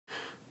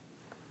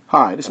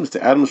Hi, this is Mr.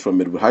 Adams from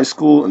Midwood High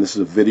School, and this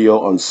is a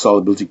video on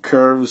solubility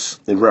curves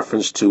in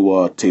reference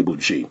to Table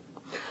G.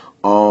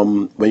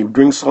 When you're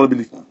doing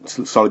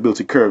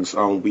solubility curves,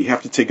 we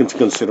have to take into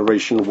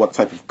consideration what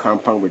type of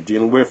compound we're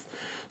dealing with.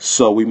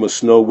 So we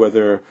must know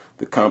whether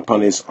the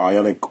compound is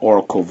ionic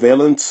or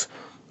covalent.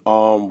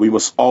 We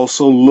must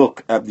also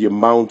look at the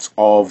amount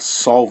of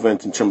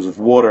solvent in terms of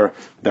water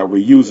that we're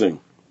using.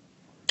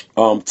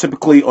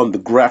 Typically on the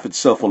graph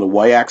itself, on the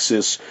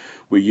y-axis,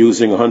 we're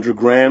using 100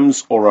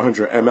 grams or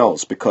 100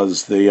 mLs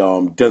because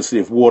the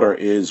density of water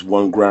is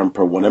 1 gram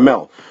per 1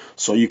 ml.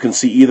 So you can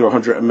see either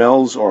 100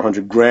 mLs or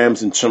 100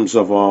 grams in terms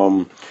of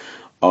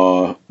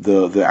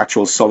the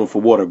actual solvent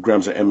for water.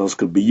 Grams or mLs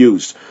could be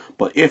used.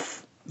 But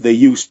if they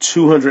use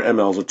 200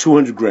 mLs or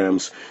 200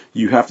 grams,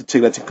 you have to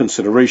take that into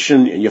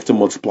consideration and you have to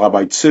multiply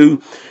by 2.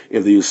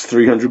 If they use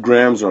 300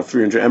 grams or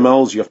 300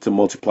 mLs, you have to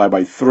multiply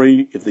by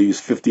 3. If they use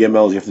 50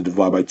 mLs, you have to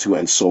divide by 2,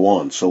 and so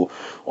on. So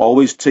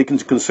always take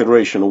into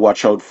consideration and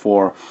watch out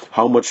for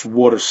how much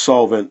water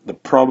solvent the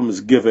problem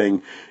is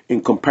giving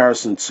in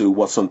comparison to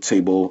what's on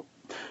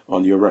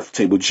your ref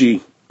table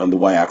G on the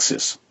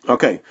y-axis.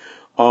 Okay,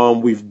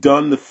 we've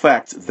done the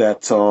fact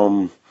that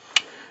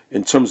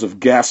in terms of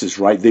gases,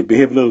 right, they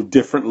behave a little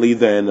differently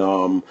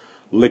than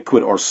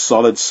liquid or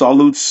solid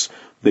solutes.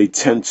 They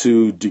tend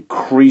to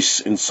decrease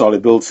in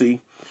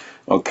solubility,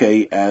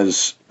 okay,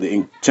 as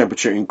the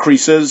temperature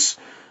increases,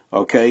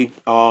 okay.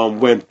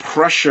 When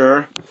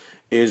pressure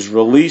is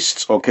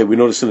released, okay, we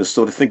notice in the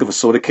soda, think of a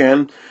soda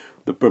can,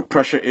 when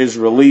pressure is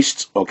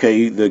released,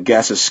 okay, the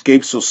gas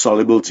escapes, so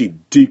solubility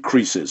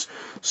decreases.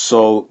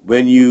 So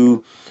when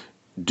you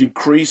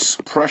decrease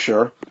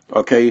pressure,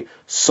 okay,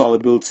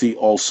 solubility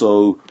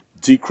also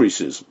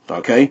decreases,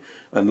 okay.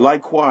 And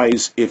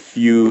likewise, if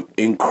you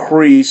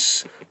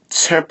increase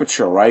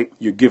temperature, right,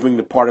 you're giving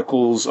the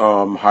particles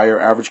higher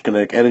average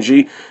kinetic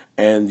energy,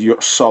 and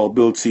your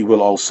solubility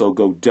will also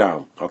go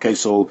down, okay.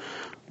 So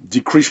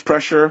decreased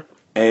pressure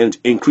and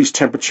increased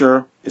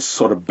temperature is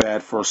sort of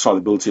bad for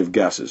solubility of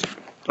gases.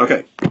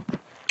 Okay,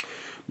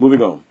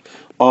 moving on.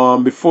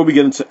 Before we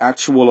get into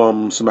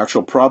some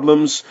actual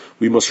problems,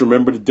 we must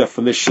remember the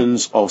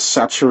definitions of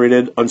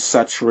saturated,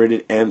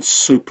 unsaturated, and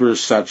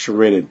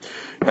supersaturated.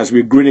 As we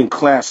agreed in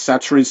class,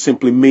 saturated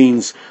simply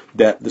means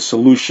that the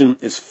solution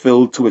is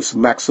filled to its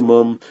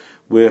maximum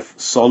with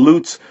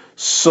solute.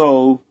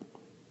 So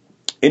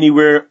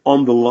anywhere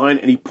on the line,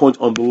 any point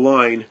on the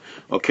line,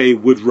 okay,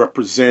 would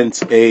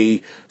represent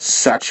a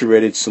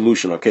saturated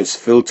solution. Okay, it's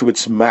filled to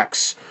its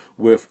max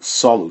with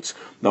solutes.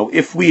 Now,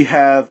 if we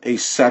have a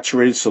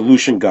saturated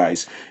solution,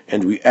 guys,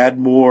 and we add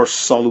more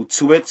solute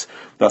to it,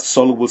 that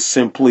solute will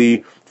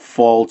simply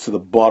fall to the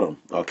bottom.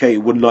 Okay, it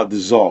would not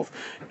dissolve.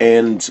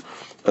 And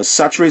a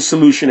saturated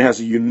solution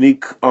has a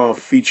unique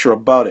feature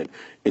about it.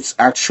 It's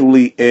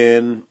actually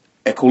in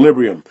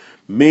equilibrium,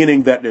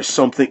 meaning that there's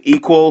something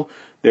equal.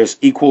 There's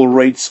equal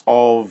rates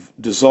of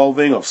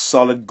dissolving of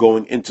solid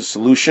going into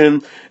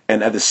solution,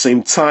 and at the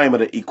same time,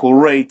 at an equal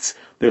rate,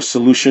 there's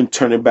solution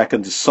turning back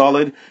into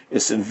solid.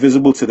 It's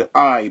invisible to the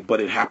eye,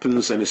 but it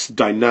happens and it's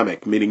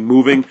dynamic, meaning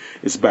moving.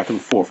 It's back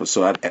and forth.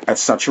 So at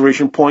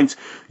saturation point,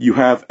 you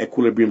have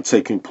equilibrium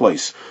taking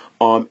place.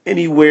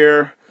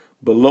 Anywhere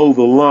below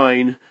the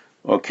line,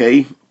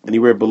 okay,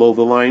 anywhere below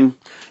the line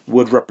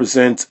would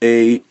represent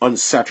a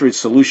unsaturated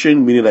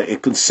solution, meaning that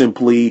it can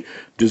simply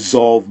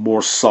dissolve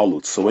more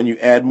solutes. So when you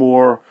add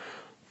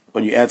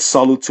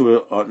solute to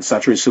an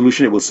unsaturated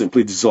solution, it will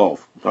simply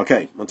dissolve,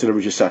 okay, until it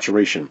reaches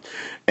saturation.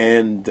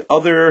 And the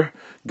other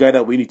guy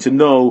that we need to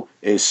know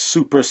is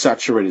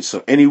supersaturated.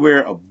 So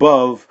anywhere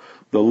above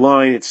the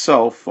line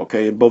itself,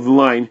 okay, above the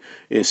line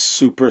is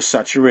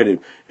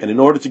supersaturated. And in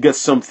order to get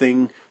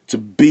something to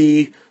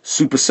be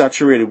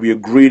supersaturated, we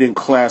agreed in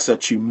class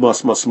that you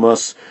must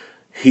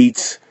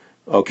heat,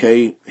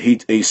 okay,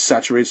 heat a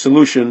saturated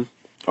solution,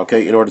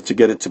 okay, in order to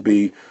get it to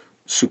be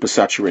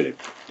supersaturated,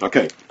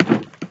 okay.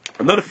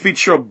 Another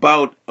feature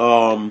about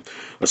a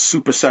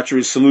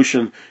supersaturated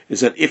solution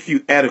is that if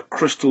you add a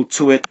crystal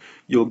to it,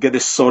 you'll get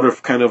this sort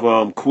of kind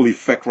of cool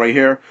effect right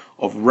here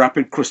of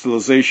rapid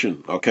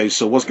crystallization. Okay,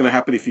 so what's going to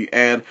happen if you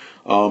add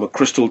a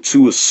crystal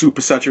to a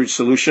supersaturated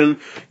solution?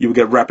 You will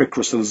get rapid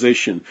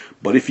crystallization.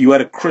 But if you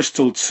add a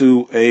crystal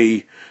to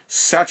a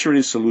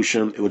saturated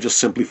solution, it will just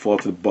simply fall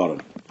to the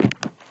bottom.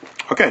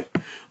 Okay,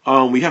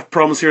 we have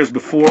problems here as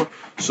before.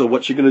 So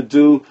what you're going to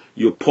do,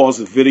 you'll pause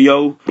the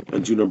video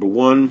and do number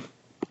 1,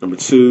 number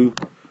 2,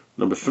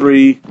 number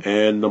 3,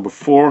 and number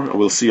 4, and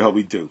we'll see how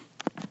we do.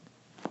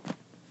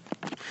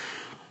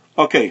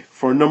 Okay,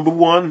 for number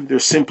 1, they're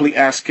simply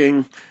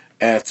asking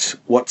at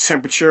what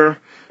temperature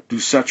do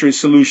saturated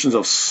solutions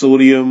of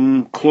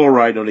sodium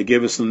chloride, and they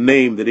gave us the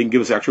name, they didn't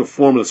give us the actual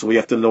formula, so we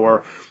have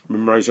to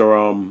memorize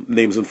our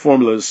names and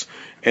formulas,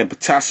 and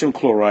potassium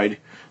chloride,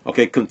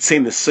 okay,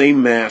 contain the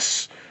same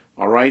mass,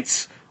 all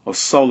right, of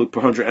solute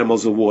per 100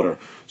 mLs of water.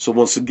 So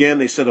once again,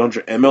 they said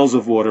 100 mLs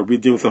of water. We're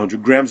dealing with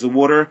 100 grams of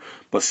water,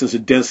 but since the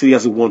density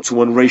has a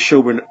 1-to-1 ratio,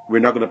 we're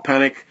not going to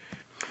panic.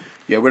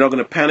 Yeah, we're not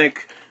going to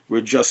panic.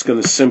 We're just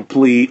going to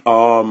simply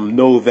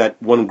know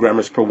that 1 gram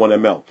is per 1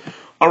 ml.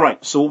 All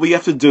right, so what we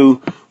have to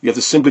do, we have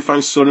to simply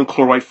find sodium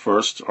chloride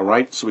first, all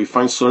right? So we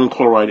find sodium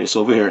chloride, it's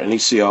over here,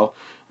 NaCl.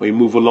 We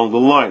move along the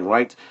line,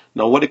 right?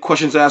 Now, what the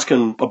question's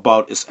asking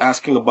about is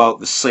asking about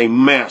the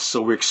same mass.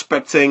 So we're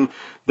expecting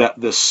that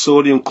the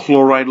sodium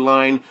chloride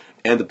line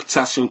and the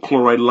potassium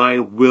chloride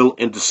line will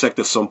intersect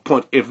at some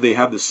point if they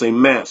have the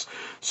same mass.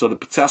 So the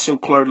potassium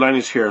chloride line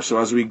is here. So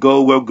as we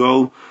go, we'll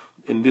go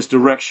in this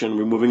direction.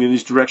 We're moving in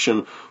this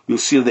direction. You'll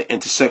see that the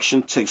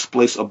intersection takes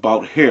place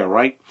about here,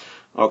 right?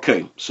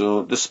 Okay,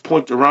 so this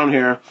point around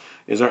here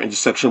is our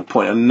intersection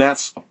point, and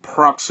that's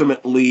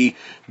approximately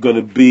going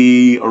to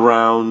be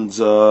around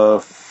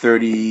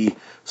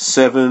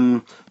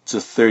 37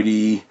 to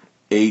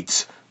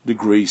 38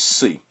 degrees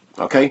C.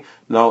 Okay,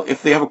 now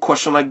if they have a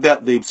question like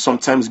that, they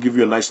sometimes give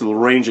you a nice little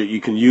range that you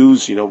can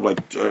use, you know,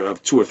 like 2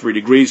 or 3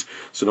 degrees.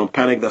 So don't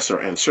panic, that's our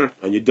answer.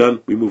 And you're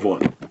done, we move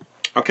on.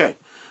 Okay,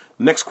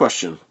 next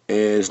question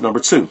is number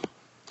 2.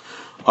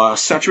 A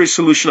saturated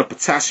solution of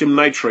potassium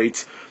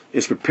nitrate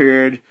is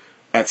prepared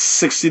at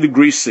 60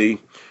 degrees C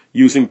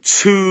using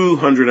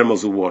 200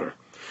 mL of water.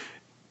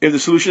 If the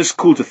solution is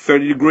cooled to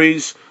 30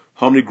 degrees,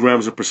 how many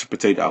grams of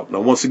precipitate out?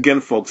 Now, once again,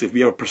 folks, if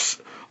you have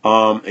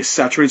a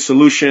saturated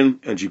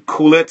solution and you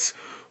cool it,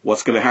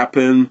 what's going to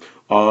happen?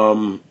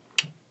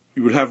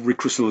 You would have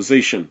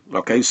recrystallization,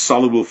 okay?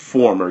 Solid will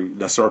form, or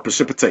that's our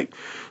precipitate.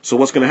 So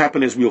what's going to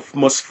happen is we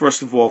must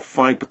first of all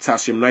find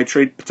potassium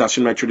nitrate.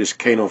 Potassium nitrate is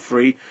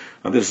KNO3,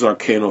 and this is our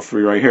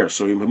KNO3 right here.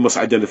 So we must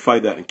identify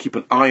that and keep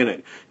an eye on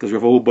it because we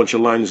have a whole bunch of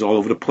lines all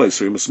over the place.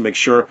 So we must make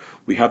sure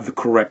we have the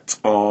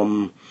correct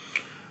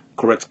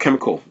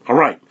chemical. All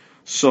right.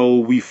 So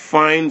we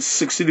find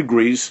 60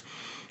 degrees,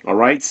 all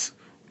right,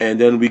 and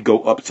then we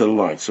go up to the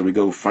line. So we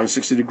go find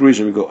 60 degrees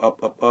and we go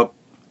up, up, up,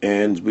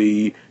 and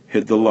we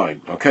hit the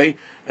line, okay?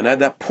 And at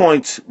that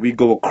point, we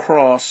go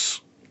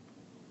across,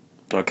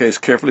 okay, as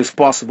carefully as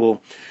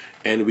possible,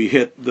 and we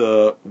hit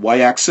the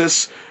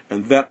y-axis,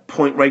 and that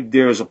point right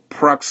there is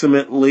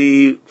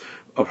approximately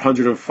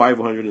 105,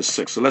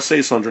 106. So let's say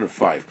it's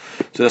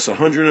 105. So that's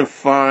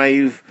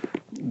 105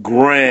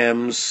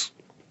 grams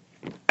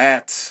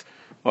at,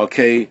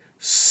 okay,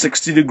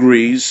 60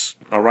 degrees,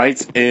 all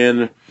right,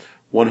 and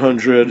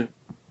 100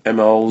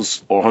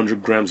 mLs or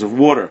 100 grams of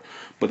water.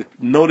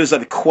 But notice that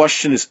the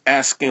question is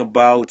asking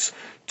about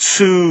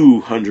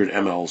 200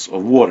 mLs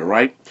of water,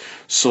 right?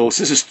 So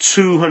since it's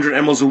 200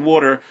 mLs of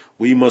water,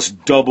 we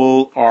must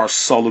double our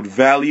solute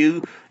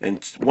value,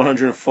 and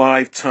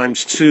 105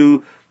 times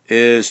 2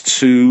 is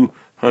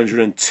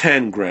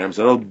 210 grams.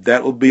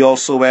 That will be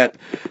also at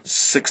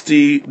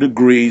 60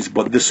 degrees,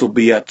 but this will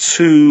be at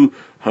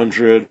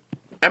 200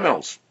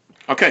 mLs.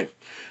 Okay,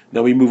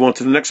 now we move on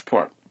to the next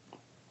part.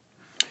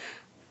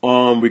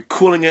 We're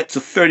cooling it to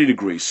 30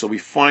 degrees. So we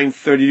find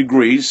 30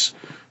 degrees,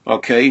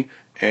 okay,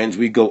 and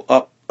we go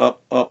up,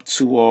 up, up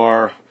to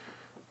our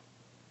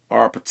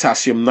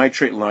potassium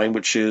nitrate line,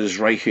 which is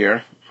right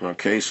here.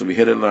 Okay, so we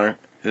hit it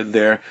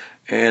there,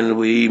 and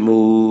we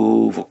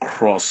move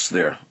across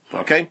there.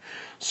 Okay,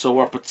 so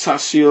our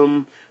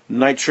potassium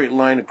nitrate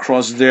line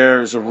across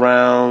there is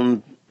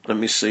around, let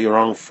me see,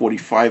 around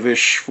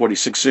 45-ish,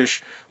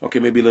 46-ish. Okay,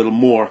 maybe a little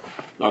more.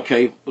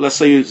 Okay, let's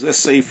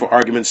say for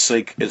argument's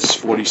sake, it's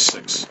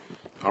 46.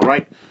 All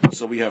right,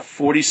 so we have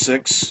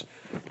 46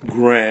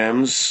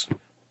 grams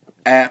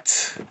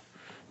at,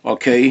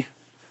 okay,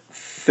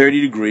 30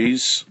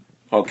 degrees,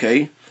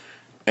 okay,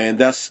 and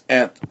that's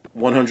at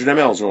 100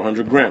 mLs or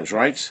 100 grams,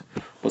 right?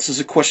 But since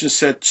the question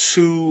said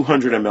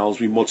 200 mLs,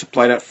 we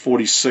multiply that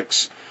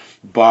 46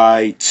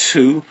 by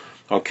 2.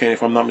 Okay,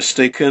 if I'm not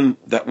mistaken,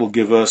 that will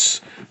give us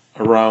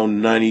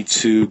around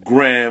 92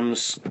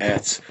 grams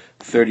at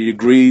 30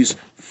 degrees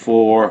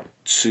for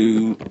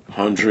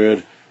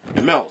 200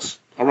 mLs.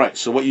 All right,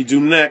 so what you do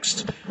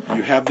next,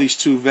 you have these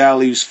two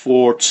values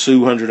for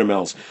 200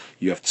 mLs.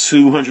 You have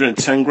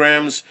 210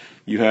 grams,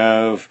 you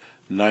have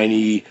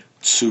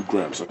 92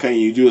 grams. Okay,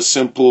 you do a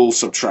simple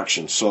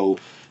subtraction. So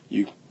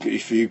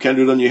if you can't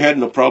do it on your head,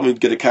 no problem, you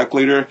get a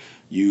calculator,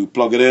 you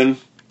plug it in.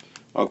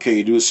 Okay,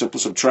 you do a simple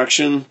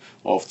subtraction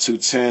of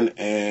 210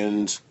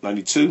 and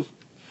 92,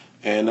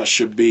 and that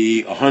should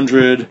be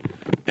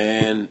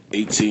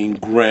 118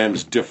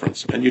 grams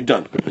difference, and you're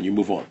done, and you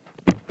move on.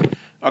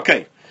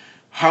 Okay,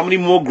 how many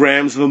more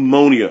grams of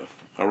ammonia?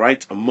 All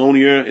right,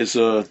 ammonia is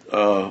a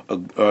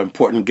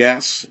important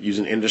gas used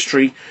in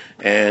industry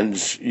and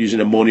using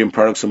ammonium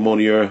products,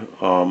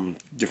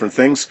 different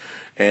things,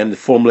 and the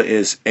formula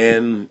is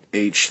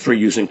NH3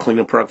 using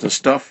cleaning products and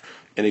stuff.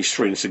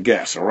 NH3, and it's a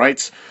gas, all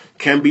right?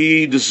 Can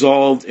be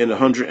dissolved in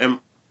 100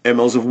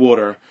 mLs of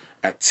water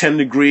at 10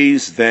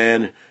 degrees,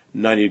 then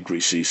 90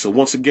 degrees C. So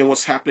once again,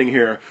 what's happening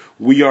here,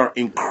 we are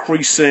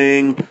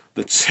increasing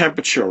the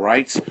temperature,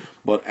 right?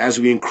 But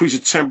as we increase the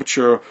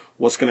temperature,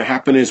 what's going to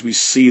happen is we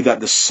see that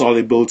the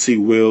solubility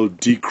will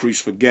decrease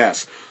for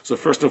gas. So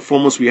first and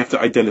foremost, we have to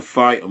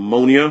identify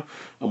ammonia.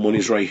 Ammonia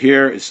is right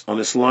here. It's on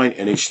this line,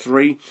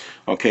 NH3.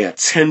 Okay, at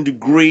 10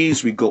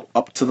 degrees, we go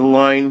up to the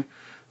line.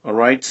 all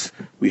right,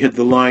 we hit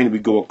the line, we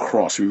go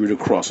across, we read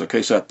across.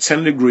 Okay, so at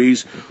 10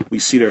 degrees, we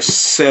see there's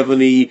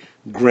 70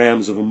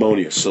 grams of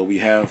ammonia. So we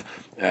have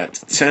at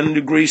 10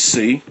 degrees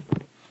C,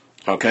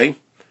 okay,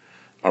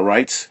 all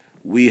right,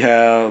 we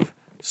have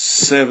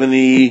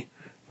 70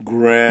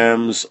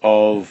 grams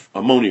of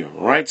ammonia,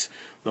 all right?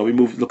 Now we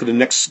look at the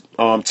next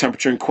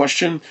temperature in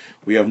question.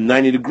 We have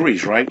 90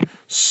 degrees, right?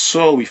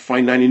 So we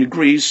find 90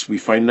 degrees, we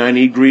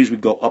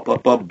go up,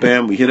 up, up,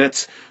 bam, we hit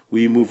it.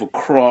 We move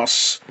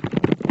across,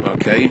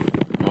 okay,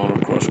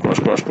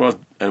 cross,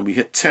 and we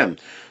hit 10.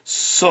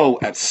 So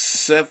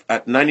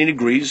at 90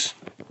 degrees,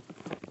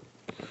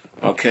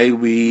 okay,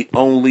 we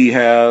only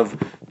have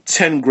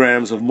 10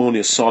 grams of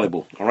ammonia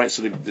soluble. All right,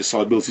 so the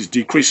solubility is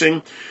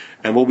decreasing.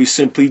 And what we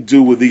simply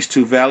do with these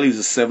two values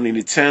is 70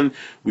 to 10.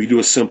 We do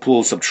a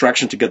simple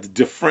subtraction to get the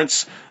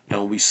difference,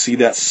 and we see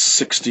that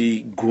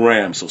 60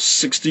 grams. So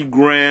 60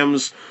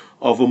 grams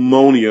of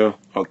ammonia,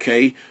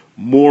 okay,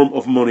 more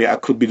of ammonia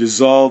could be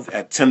dissolved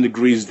at 10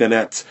 degrees than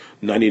at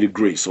 90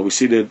 degrees. So we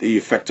see the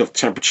effect of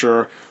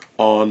temperature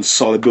on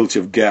solubility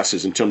of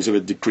gases in terms of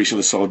it decreasing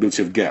the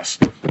solubility of gas.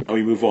 And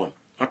we move on.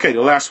 Okay,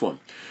 the last one.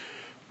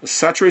 A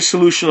saturated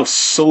solution of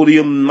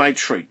sodium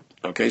nitrate.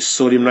 Okay,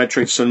 sodium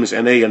nitrate, sodium is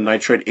Na, and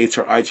nitrate, H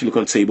or I, you look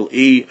on table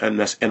E, and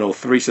that's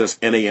NO3, so that's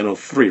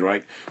NaNO3,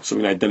 right? So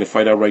we can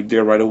identify that right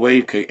there right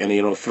away, okay,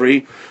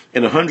 NaNO3.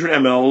 In 100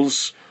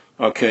 mLs,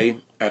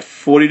 okay, at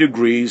 40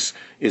 degrees,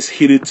 is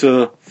heated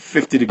to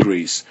 50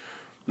 degrees.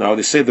 Now,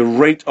 they say the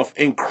rate of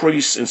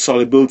increase in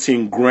solubility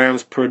in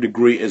grams per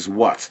degree is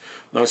what?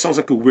 Now, it sounds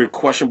like a weird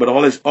question, but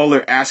all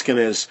they're asking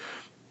is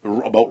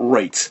about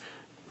rate.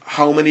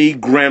 How many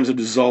grams are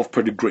dissolved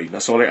per degree?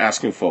 That's all they're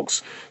asking,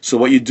 folks. So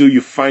what you do, you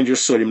find your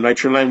sodium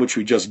nitrate line, which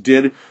we just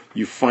did.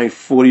 You find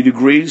 40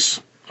 degrees,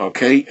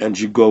 okay, and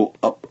you go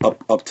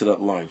up to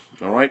that line,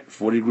 all right?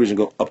 40 degrees and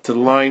go up to the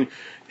line,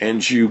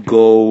 and you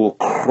go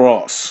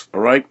across, all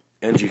right?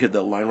 And you hit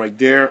that line right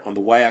there on the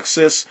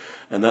y-axis,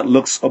 and that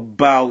looks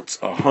about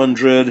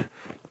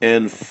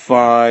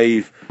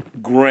 105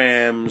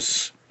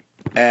 grams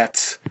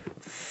at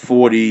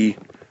 40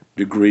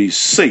 degrees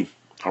C,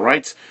 all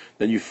right?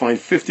 Then you find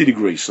 50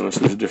 degrees. So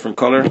let's use a different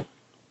color.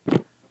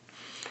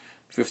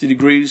 50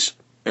 degrees,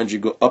 and you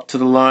go up to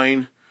the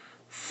line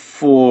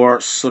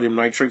for sodium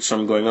nitrate. So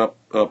I'm going up,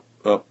 and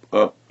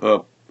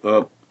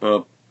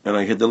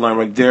I hit the line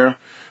right there.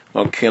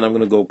 Okay, and I'm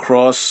going to go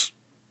across.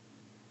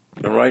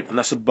 All right, and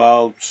that's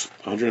about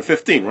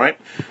 115, right?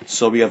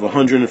 So we have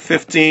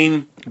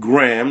 115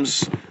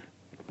 grams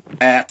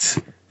at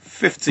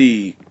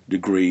 50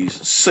 degrees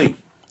C.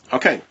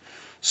 Okay,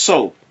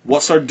 so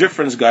what's our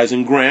difference, guys,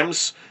 in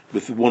grams?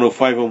 With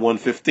 105 and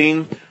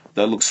 115,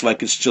 that looks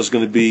like it's just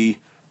going to be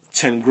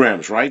 10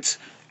 grams, right?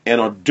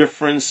 And our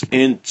difference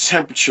in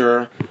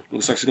temperature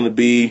looks like it's going to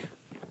be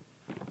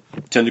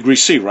 10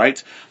 degrees C,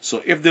 right?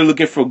 So if they're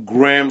looking for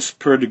grams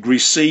per degree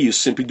C, you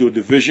simply do a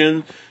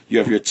division. You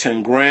have your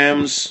 10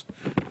 grams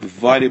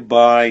divided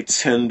by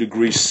 10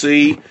 degrees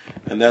C,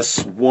 and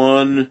that's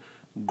 1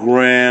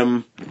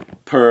 gram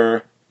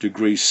per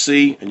degree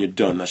C, and you're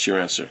done. That's your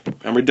answer.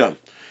 And we're done.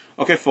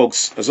 Okay,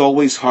 folks, as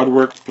always, hard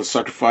work plus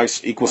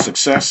sacrifice equals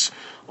success.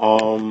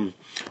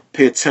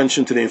 Pay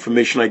attention to the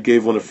information I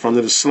gave on the front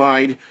of the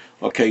slide.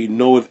 Okay,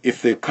 know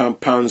if the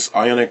compound's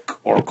ionic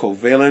or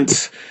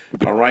covalent.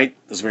 All right,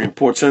 that's very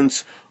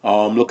important.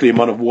 Look at the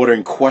amount of water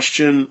in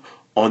question.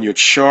 On your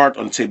chart,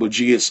 on table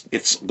G,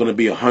 it's going to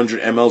be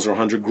 100 mLs or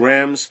 100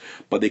 grams,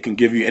 but they can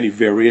give you any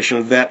variation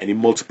of that, any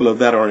multiple of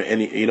that, or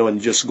any,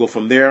 and just go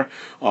from there.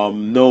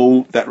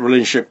 Know that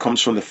relationship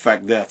comes from the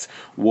fact that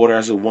water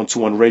has a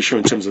 1-to-1 ratio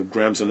in terms of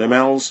grams and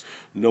mLs.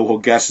 Know how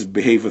gases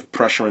behave with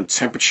pressure and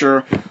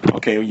temperature.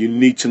 Okay, you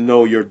need to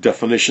know your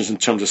definitions in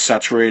terms of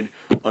saturated,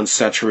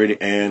 unsaturated,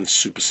 and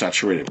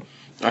supersaturated.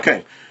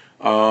 Okay,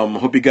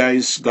 hope you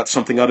guys got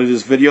something out of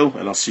this video,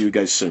 and I'll see you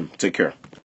guys soon. Take care.